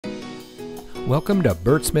Welcome to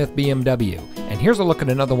Bert Smith BMW, and here's a look at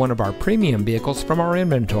another one of our premium vehicles from our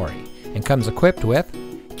inventory, and comes equipped with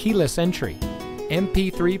keyless entry,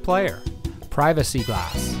 MP3 player, privacy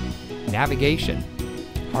glass, navigation,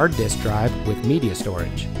 hard disk drive with media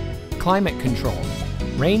storage, climate control,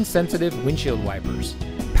 rain-sensitive windshield wipers,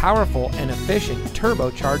 powerful and efficient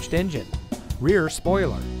turbocharged engine, rear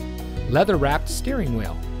spoiler, leather-wrapped steering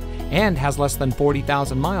wheel, and has less than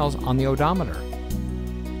 40,000 miles on the odometer.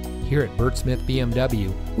 Here at Bert Smith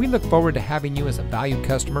BMW, we look forward to having you as a valued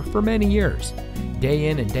customer for many years. Day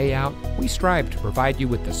in and day out, we strive to provide you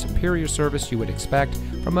with the superior service you would expect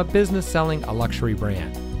from a business selling a luxury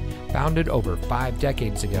brand. Founded over 5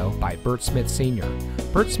 decades ago by Bert Smith Sr.,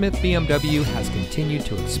 Bert Smith BMW has continued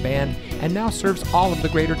to expand and now serves all of the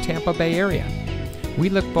greater Tampa Bay area. We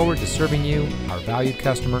look forward to serving you, our valued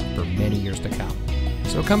customer, for many years to come.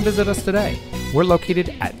 So come visit us today. We're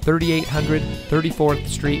located at 3800 34th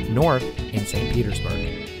Street North in St.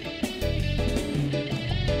 Petersburg.